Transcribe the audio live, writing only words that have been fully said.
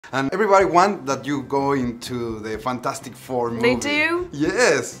And everybody want that you go into the Fantastic Four movie. They do?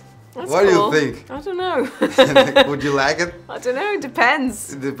 Yes. That's what cool. do you think? I don't know. Would you like it? I don't know, it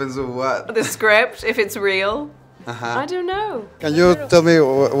depends. It depends on what. The script, if it's real. I don't know. Can you tell me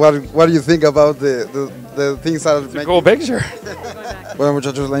what do you think about the things that It's a cool picture. Bueno,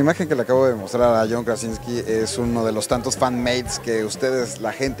 muchachos, la imagen que le acabo de mostrar a John Krasinsky es uno de los tantos fanmates que ustedes,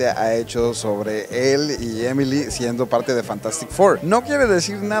 la gente, ha hecho sobre él y Emily siendo parte de Fantastic Four. No quiere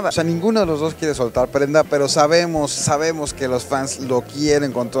decir nada, o sea, ninguno de los dos quiere soltar prenda, pero sabemos que los fans lo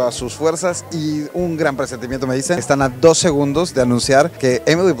quieren con todas sus fuerzas y un gran presentimiento me dicen. Están a 2 segundos de anunciar que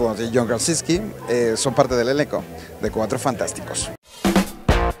Emily Blunt y John Krasinsky son parte del elenco de 4 Fantásticos.